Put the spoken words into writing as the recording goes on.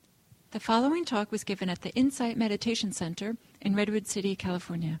The following talk was given at the Insight Meditation Center in Redwood City,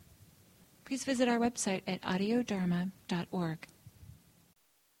 California. Please visit our website at audiodharma.org.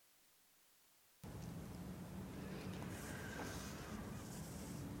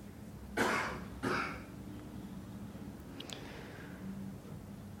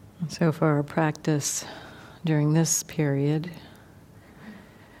 So for our practice during this period,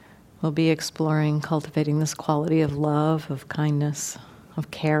 we'll be exploring cultivating this quality of love, of kindness, of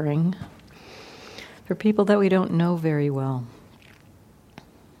caring for people that we don't know very well.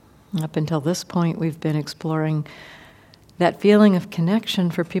 Up until this point, we've been exploring that feeling of connection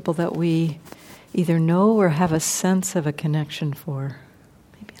for people that we either know or have a sense of a connection for,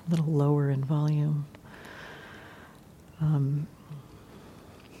 maybe a little lower in volume. And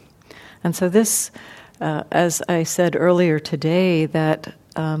so this, as I said earlier today, that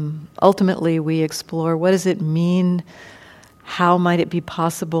ultimately we explore what does it mean, how might it be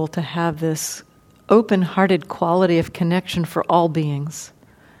possible to have this open-hearted quality of connection for all beings,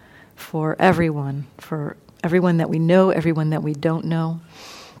 for everyone that we know, everyone that we don't know.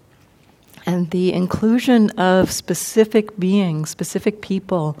 And the inclusion of specific beings, specific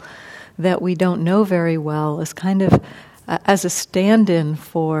people that we don't know very well is kind of as a stand-in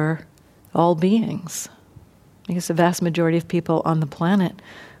for all beings. Because the vast majority of people on the planet,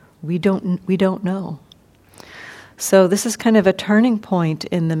 we don't know. So this is kind of a turning point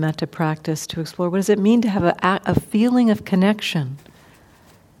in the metta practice to explore what does it mean to have a feeling of connection,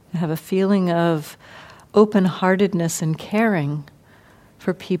 to have a feeling of open-heartedness and caring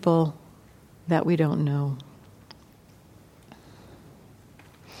for people that we don't know.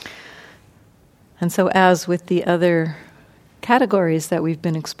 And so as with the other categories that we've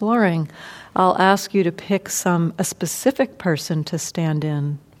been exploring, I'll ask you to pick a specific person to stand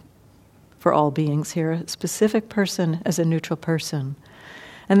in for all beings here, a specific person as a neutral person.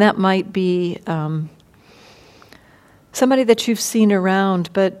 And that might be somebody that you've seen around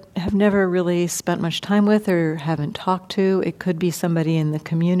but have never really spent much time with or haven't talked to. It could be somebody in the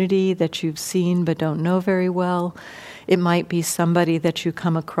community that you've seen but don't know very well. It might be somebody that you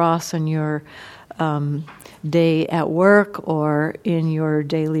come across on your day at work or in your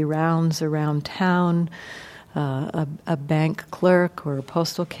daily rounds around town, a bank clerk or a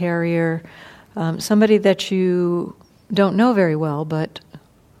postal carrier, somebody that you don't know very well but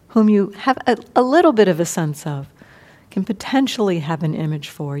whom you have a little bit of a sense of, can potentially have an image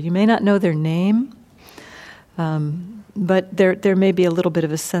for. You may not know their name, but there may be a little bit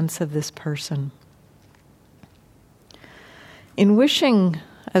of a sense of this person. In wishing,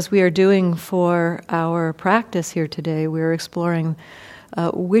 as we are doing for our practice here today, we're exploring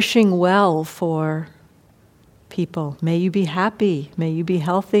wishing well for people. May you be happy, may you be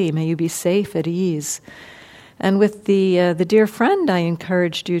healthy, may you be safe, at ease. And with the dear friend, I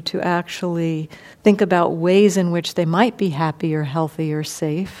encouraged you to actually think about ways in which they might be happy or healthy or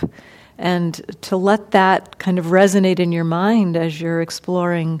safe, and to let that kind of resonate in your mind as you're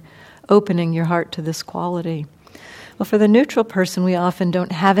exploring opening your heart to this quality. Well, for the neutral person, we often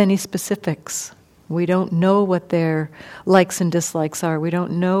don't have any specifics. We don't know what their likes and dislikes are. We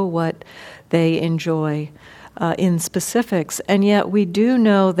don't know what they enjoy in specifics. And yet we do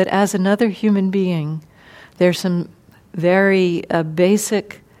know that as another human being, there's some very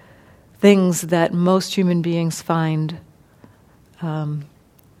basic things that most human beings find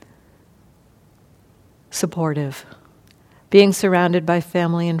supportive. Being surrounded by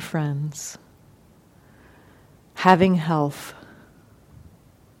family and friends, having health,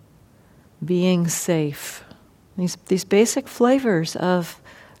 being safe. These basic flavors of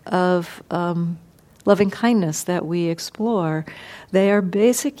loving kindness that we explore, they are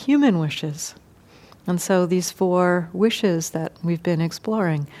basic human wishes. And so these 4 wishes that we've been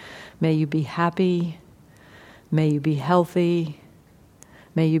exploring, may you be happy, may you be healthy,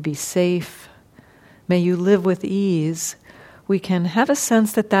 may you be safe, may you live with ease, we can have a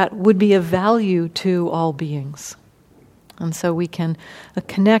sense that that would be of value to all beings. And so we can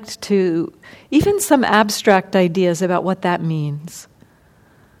connect to even some abstract ideas about what that means.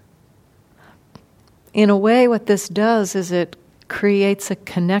 In a way, what this does is it creates a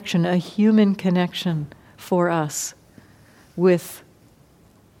connection, a human connection for us with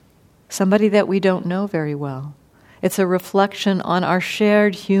somebody that we don't know very well. It's a reflection on our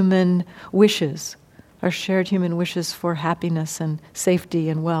shared human wishes, for happiness and safety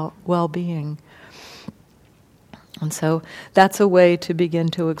and well-being. And so that's a way to begin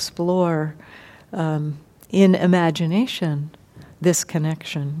to explore in imagination this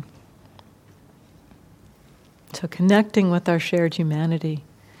connection. So connecting with our shared humanity.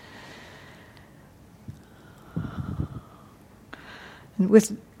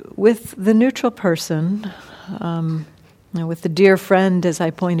 With the neutral person, with the dear friend, as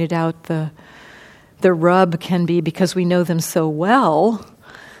I pointed out, the rub can be because we know them so well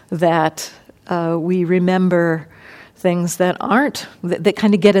that we remember things that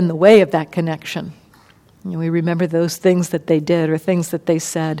kind of get in the way of that connection. We remember those things that they did or things that they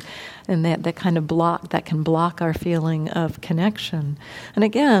said, and that can block our feeling of connection. And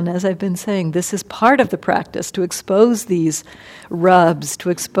again, as I've been saying, this is part of the practice, to expose these rubs,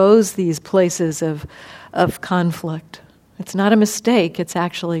 to expose these places of conflict. It's not a mistake, it's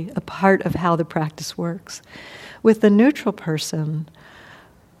actually a part of how the practice works. With the neutral person,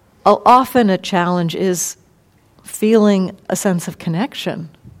 often a challenge is feeling a sense of connection.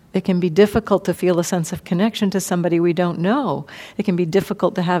 It can be difficult to feel a sense of connection to somebody we don't know. It can be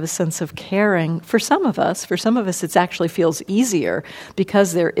difficult to have a sense of caring. For some of us, it actually feels easier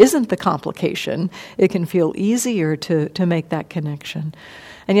because there isn't the complication. It can feel easier to make that connection.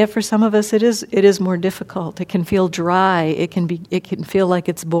 And yet for some of us it is more difficult. It can feel dry. It can feel like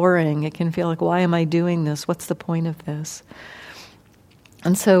it's boring. It can feel like, why am I doing this? What's the point of this?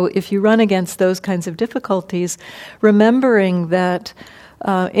 And so if you run against those kinds of difficulties, remembering that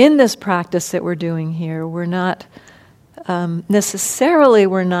in this practice that we're doing here, we're not necessarily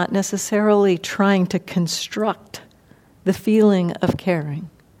trying to construct the feeling of caring.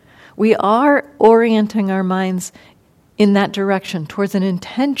 We are orienting our minds in that direction, towards an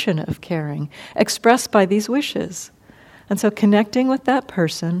intention of caring, expressed by these wishes. And so connecting with that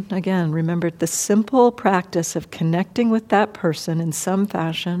person, again, remember the simple practice of connecting with that person in some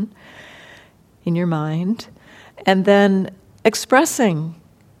fashion in your mind, and then expressing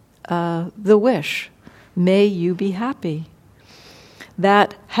the wish, may you be happy.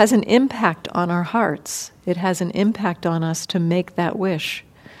 That has an impact on our hearts. It has an impact on us to make that wish.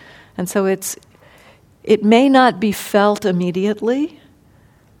 And so it may not be felt immediately.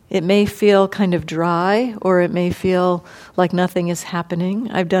 It may feel kind of dry, or it may feel like nothing is happening.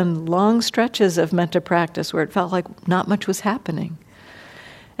 I've done long stretches of metta practice where it felt like not much was happening.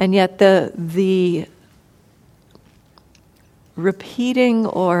 And yet the repeating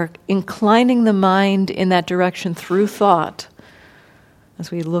or inclining the mind in that direction through thought,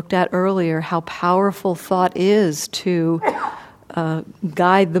 as we looked at earlier, how powerful thought is to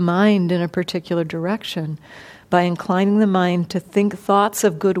guide the mind in a particular direction. By inclining the mind to think thoughts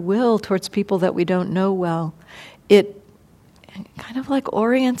of goodwill towards people that we don't know well, it kind of like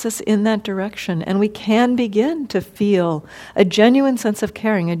orients us in that direction, and we can begin to feel a genuine sense of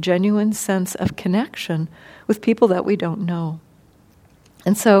caring, a genuine sense of connection with people that we don't know.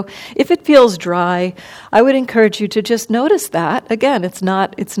 And so if it feels dry, I would encourage you to just notice that. Again, it's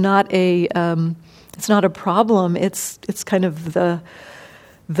not a problem. It's kind of the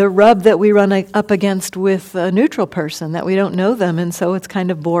rub that we run up against with a neutral person, that we don't know them, and so it's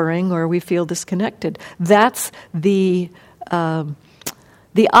kind of boring or we feel disconnected. That's the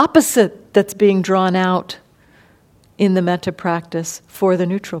opposite that's being drawn out in the metta practice for the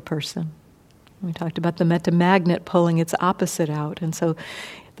neutral person. We talked about the metta magnet pulling its opposite out. And so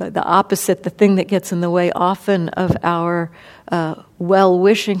the opposite, the thing that gets in the way often of our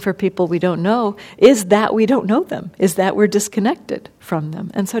well-wishing for people we don't know, is that we don't know them, is that we're disconnected from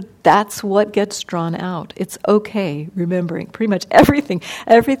them. And so that's what gets drawn out. It's okay, remembering pretty much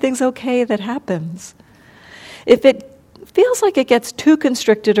everything's okay that happens. If it feels like it gets too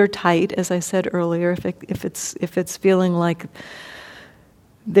constricted or tight, as I said earlier, if it's feeling like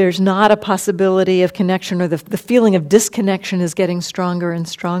there's not a possibility of connection, or the feeling of disconnection is getting stronger and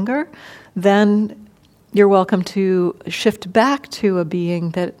stronger, then you're welcome to shift back to a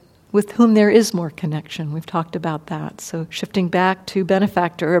being with whom there is more connection. We've talked about that. So shifting back to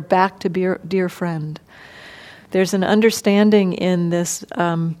benefactor or back to dear friend. There's an understanding in this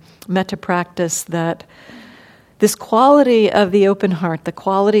metta practice that this quality of the open heart, the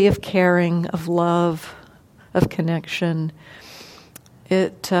quality of caring, of love, of connection,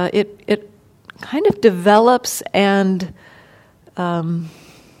 it kind of develops and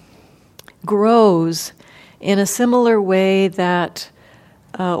grows in a similar way that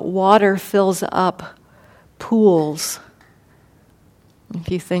water fills up pools.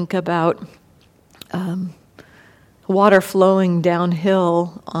 If you think about water flowing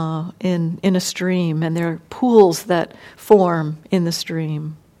downhill in a stream, and there are pools that form in the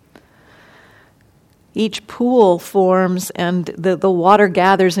stream. Each pool forms, and the water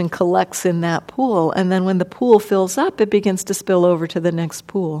gathers and collects in that pool, and then when the pool fills up, it begins to spill over to the next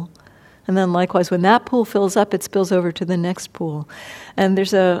pool. And then likewise, when that pool fills up, it spills over to the next pool. And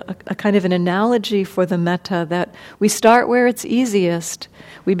there's a kind of an analogy for the metta that we start where it's easiest.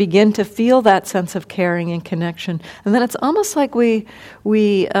 We begin to feel that sense of caring and connection. And then it's almost like we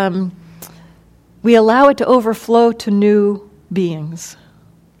allow it to overflow to new beings.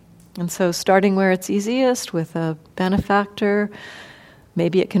 And so starting where it's easiest with a benefactor,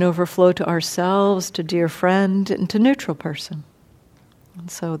 maybe it can overflow to ourselves, to dear friend, and to neutral person. And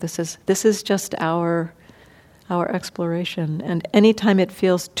so this is just our exploration. And anytime it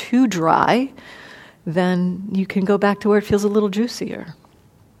feels too dry, then you can go back to where it feels a little juicier.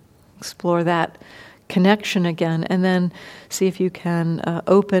 Explore that connection again, and then see if you can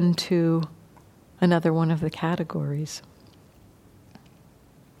open to another one of the categories.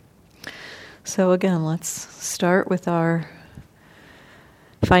 So again, let's start with our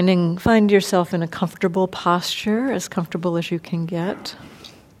find yourself in a comfortable posture, as comfortable as you can get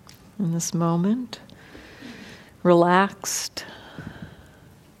in this moment. Relaxed.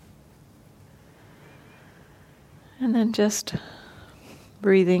 And then just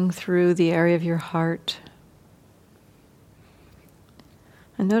breathing through the area of your heart.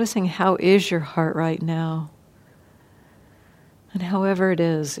 And noticing how is your heart right now. And however it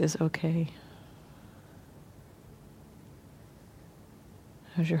is okay.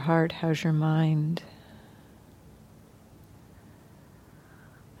 How's your heart? How's your mind?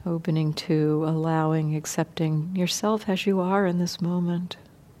 Opening to, allowing, accepting yourself as you are in this moment.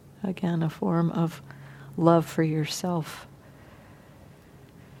 Again, a form of love for yourself.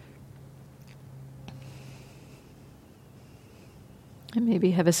 And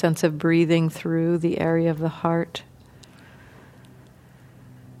maybe have a sense of breathing through the area of the heart.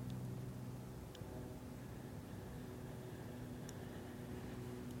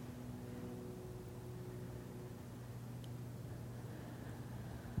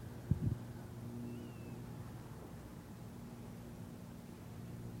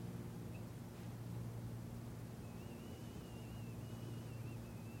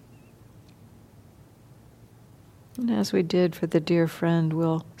 And as we did for the dear friend,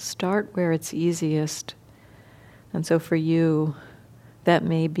 we'll start where it's easiest. And so for you, that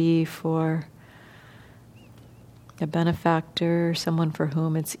may be for a benefactor, someone for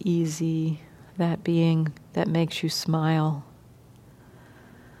whom it's easy, that being that makes you smile.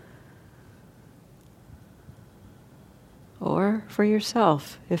 Or for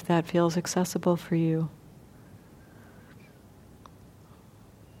yourself, if that feels accessible for you.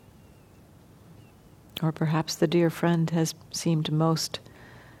 Or perhaps the dear friend has seemed most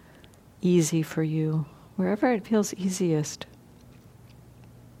easy for you, wherever it feels easiest.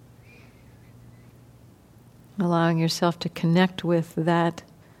 Allowing yourself to connect with that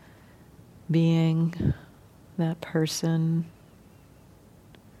being, that person,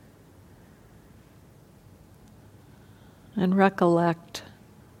 and recollect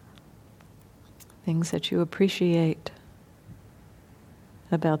things that you appreciate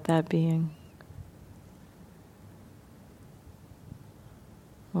about that being.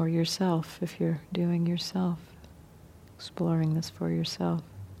 Or yourself, if you're doing yourself, exploring this for yourself.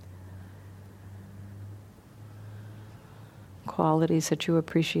 Qualities that you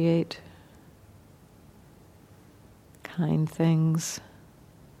appreciate, kind things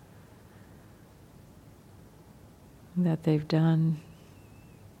that they've done.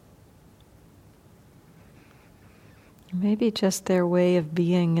 Maybe just their way of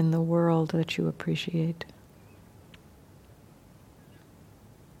being in the world that you appreciate.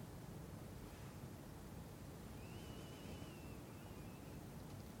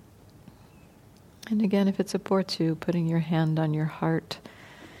 And again, if it supports you, putting your hand on your heart,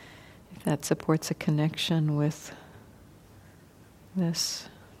 if that supports a connection with this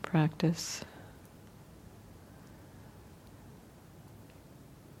practice.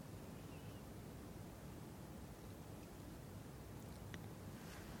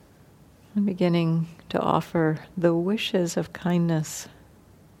 And beginning to offer the wishes of kindness.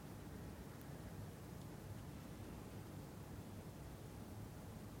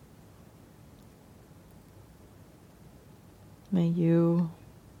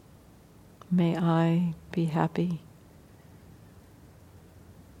 May I be happy.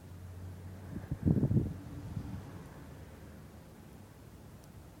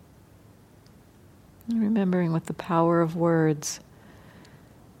 And remembering with the power of words,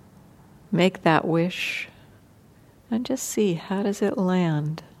 make that wish and just see how does it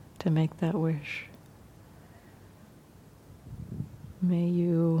land to make that wish. May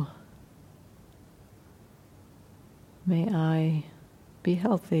I be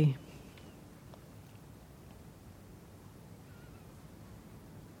healthy.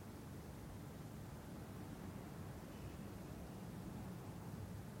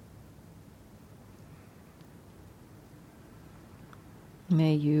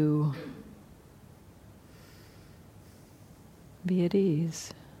 May you be at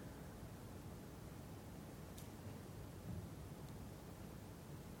ease.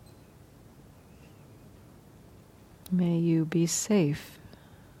 May you be safe.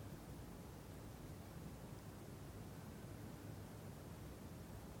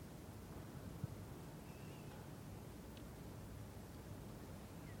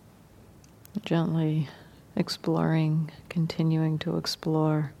 Gently exploring, continuing to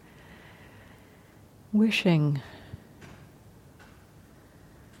explore, wishing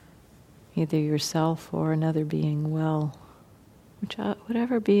either yourself or another being well,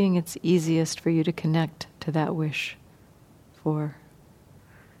 whatever being it's easiest for you to connect to that wish for.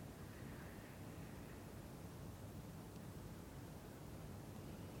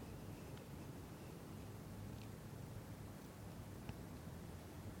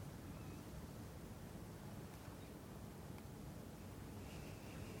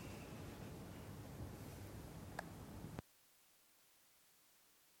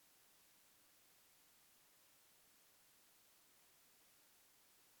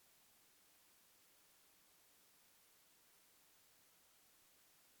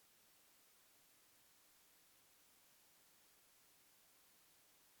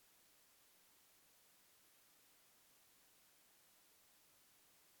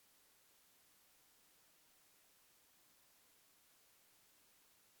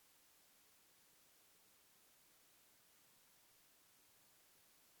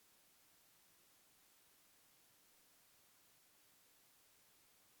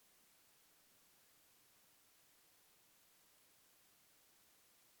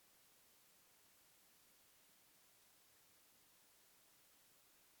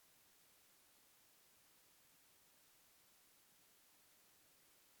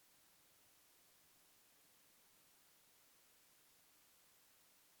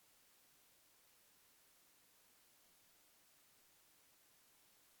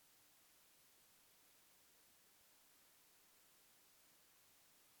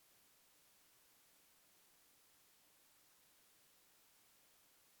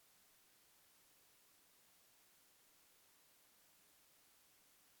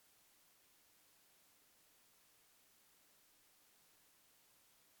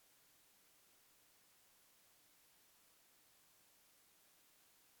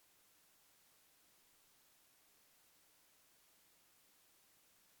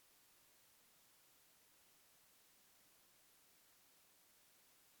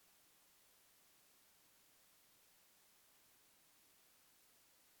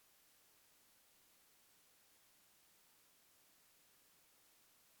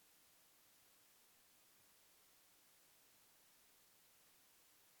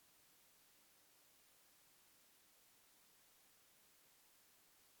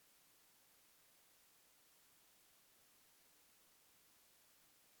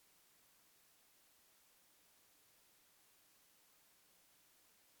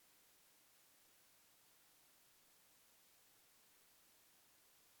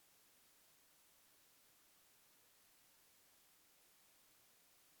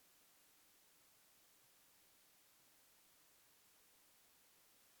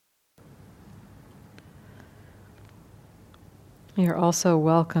 You're also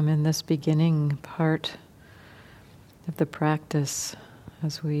welcome in this beginning part of the practice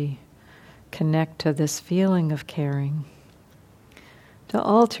as we connect to this feeling of caring, to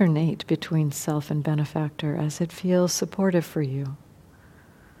alternate between self and benefactor as it feels supportive for you.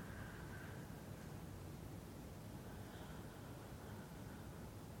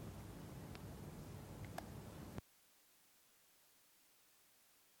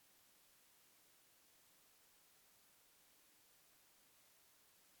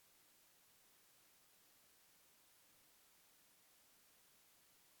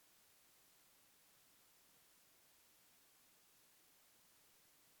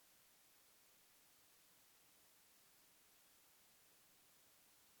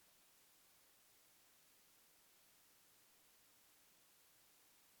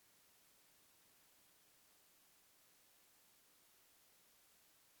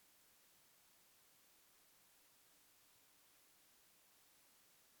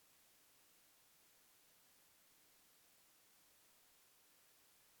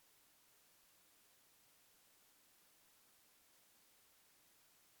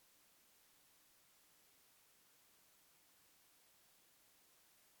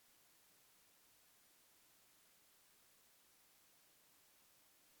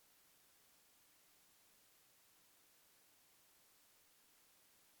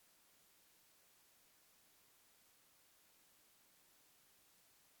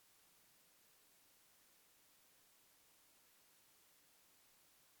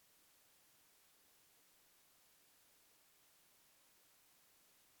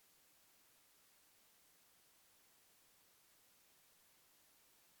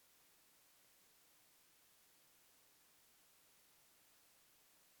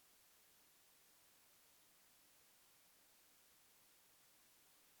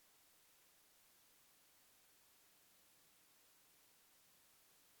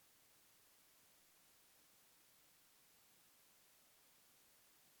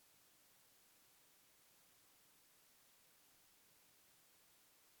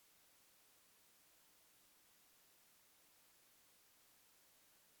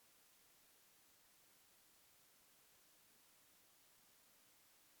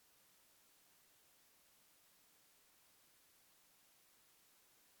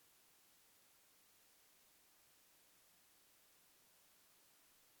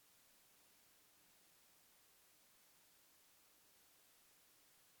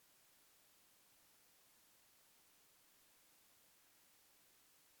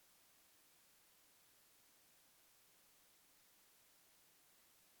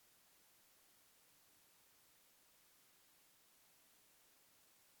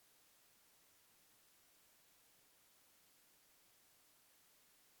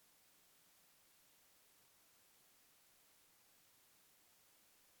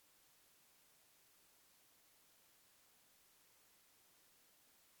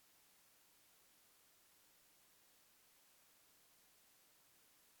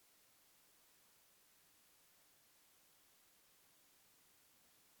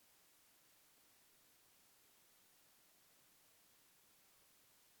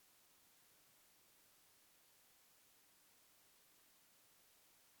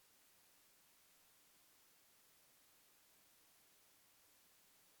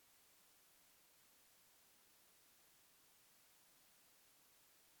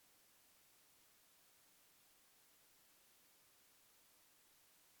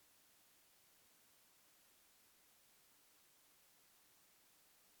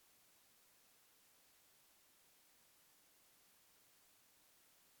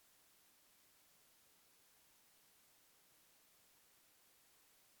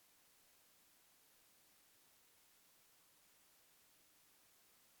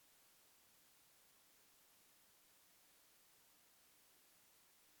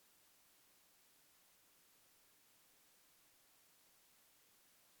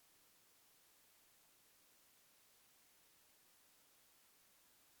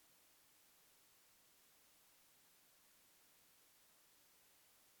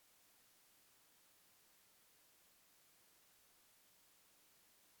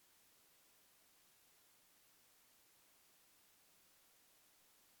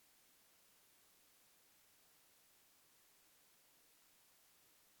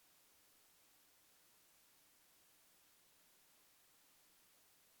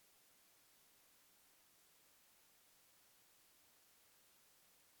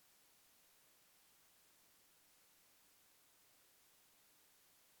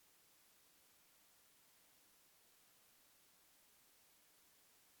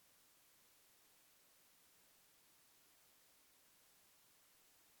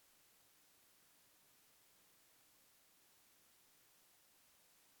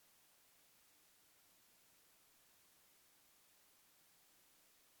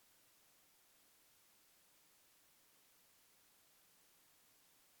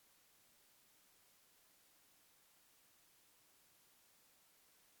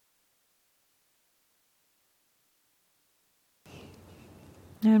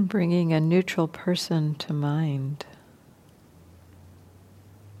 And bringing a neutral person to mind.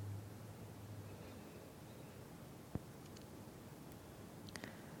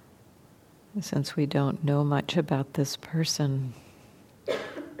 Since we don't know much about this person,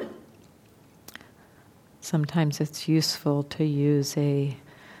 sometimes it's useful to use a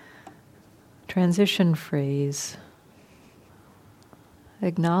transition phrase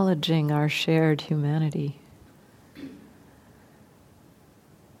acknowledging our shared humanity.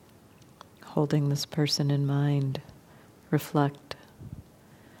 Holding this person in mind, reflect.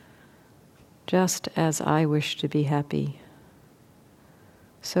 Just as I wish to be happy,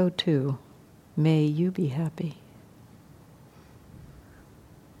 so too may you be happy.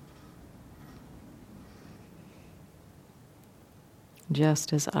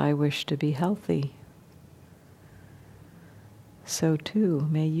 Just as I wish to be healthy, so too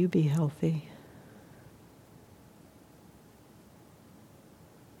may you be healthy.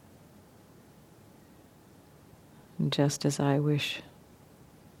 Just as I wish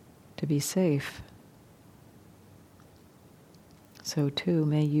to be safe, so too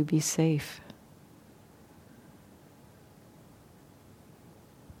may you be safe.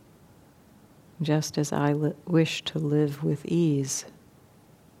 Just as I wish to live with ease,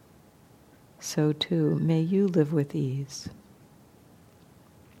 so too may you live with ease.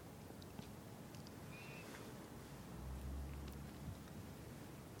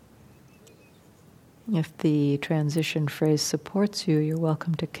 If the transition phrase supports you, you're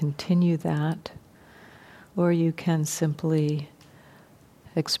welcome to continue that, or you can simply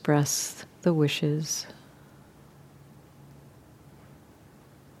express the wishes.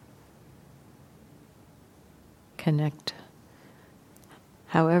 Connect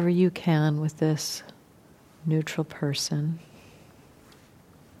however you can with this neutral person.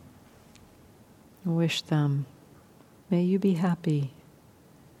 Wish them, may you be happy.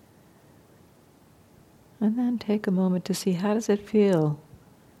 And then take a moment to see, how does it feel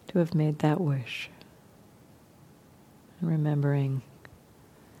to have made that wish? And remembering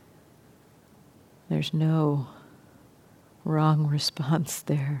there's no wrong response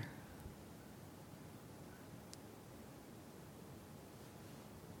there.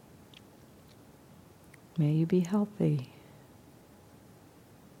 May you be healthy.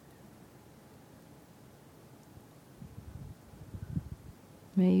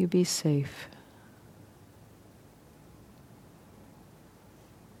 May you be safe.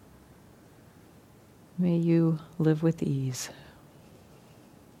 May you live with ease.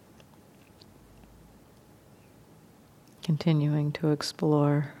 Continuing to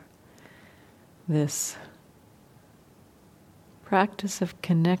explore this practice of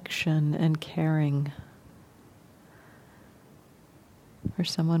connection and caring for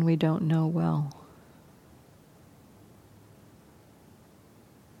someone we don't know well.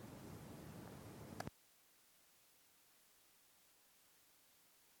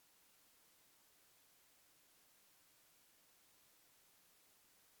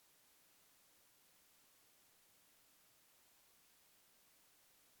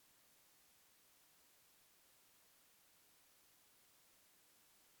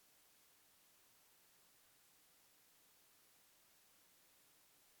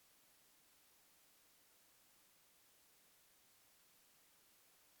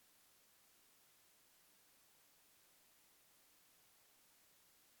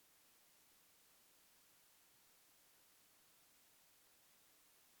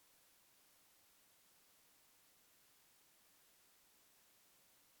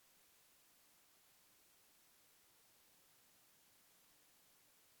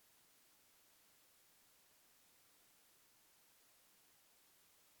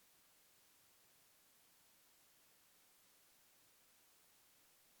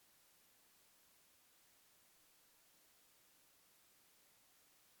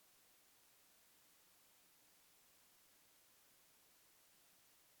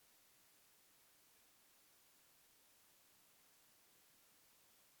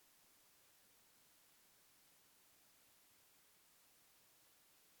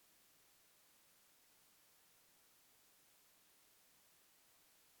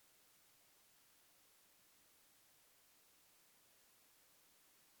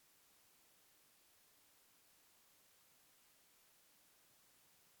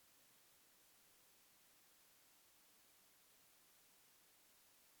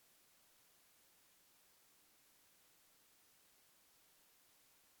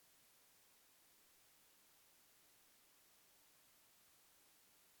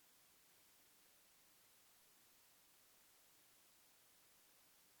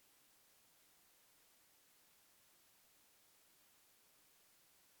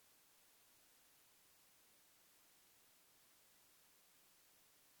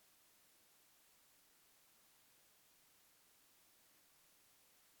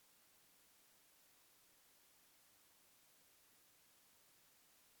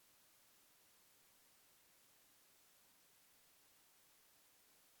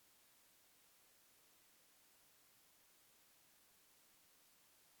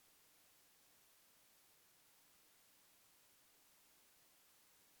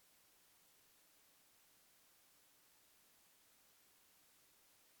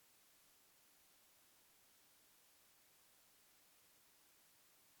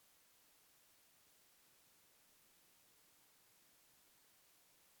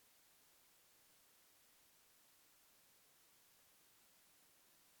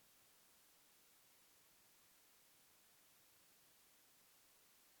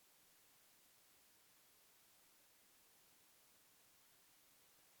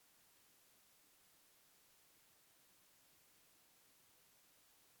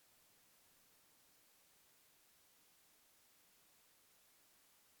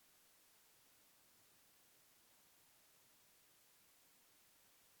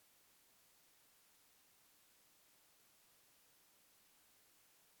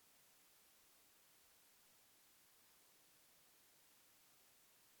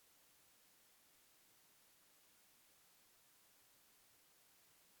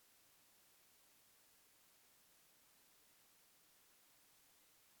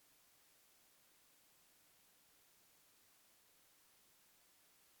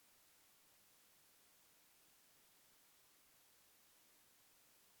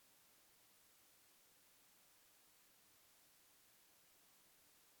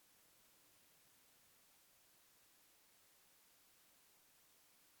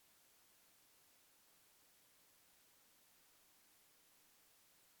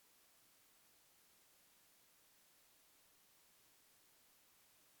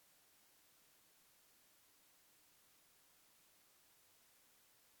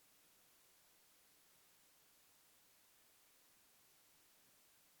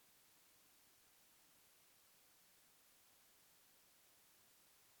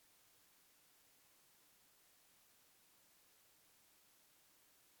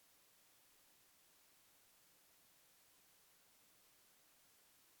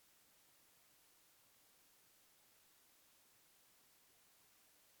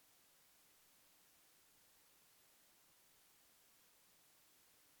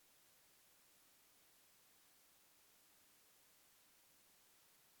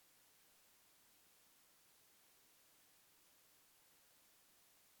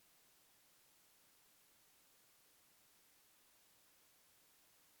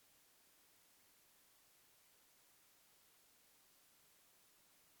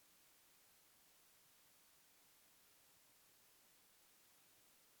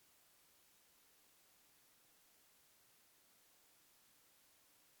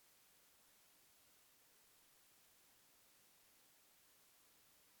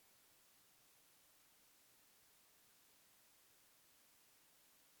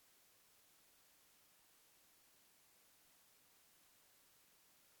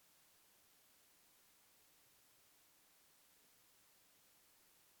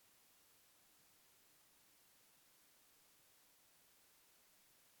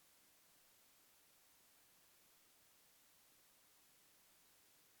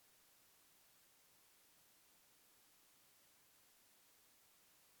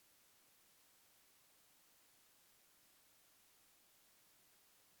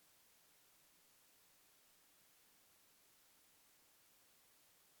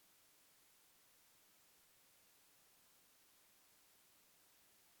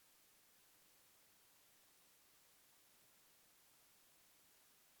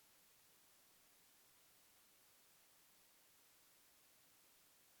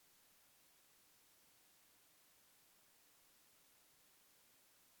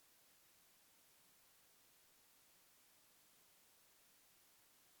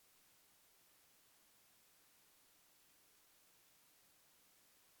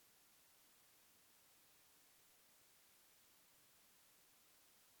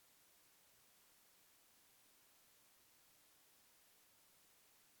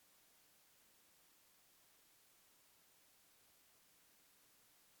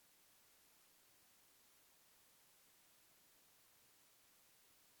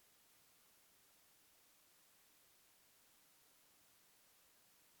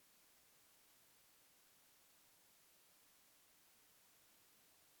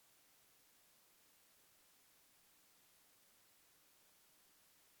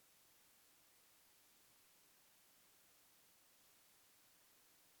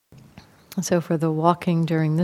 And so for the walking during this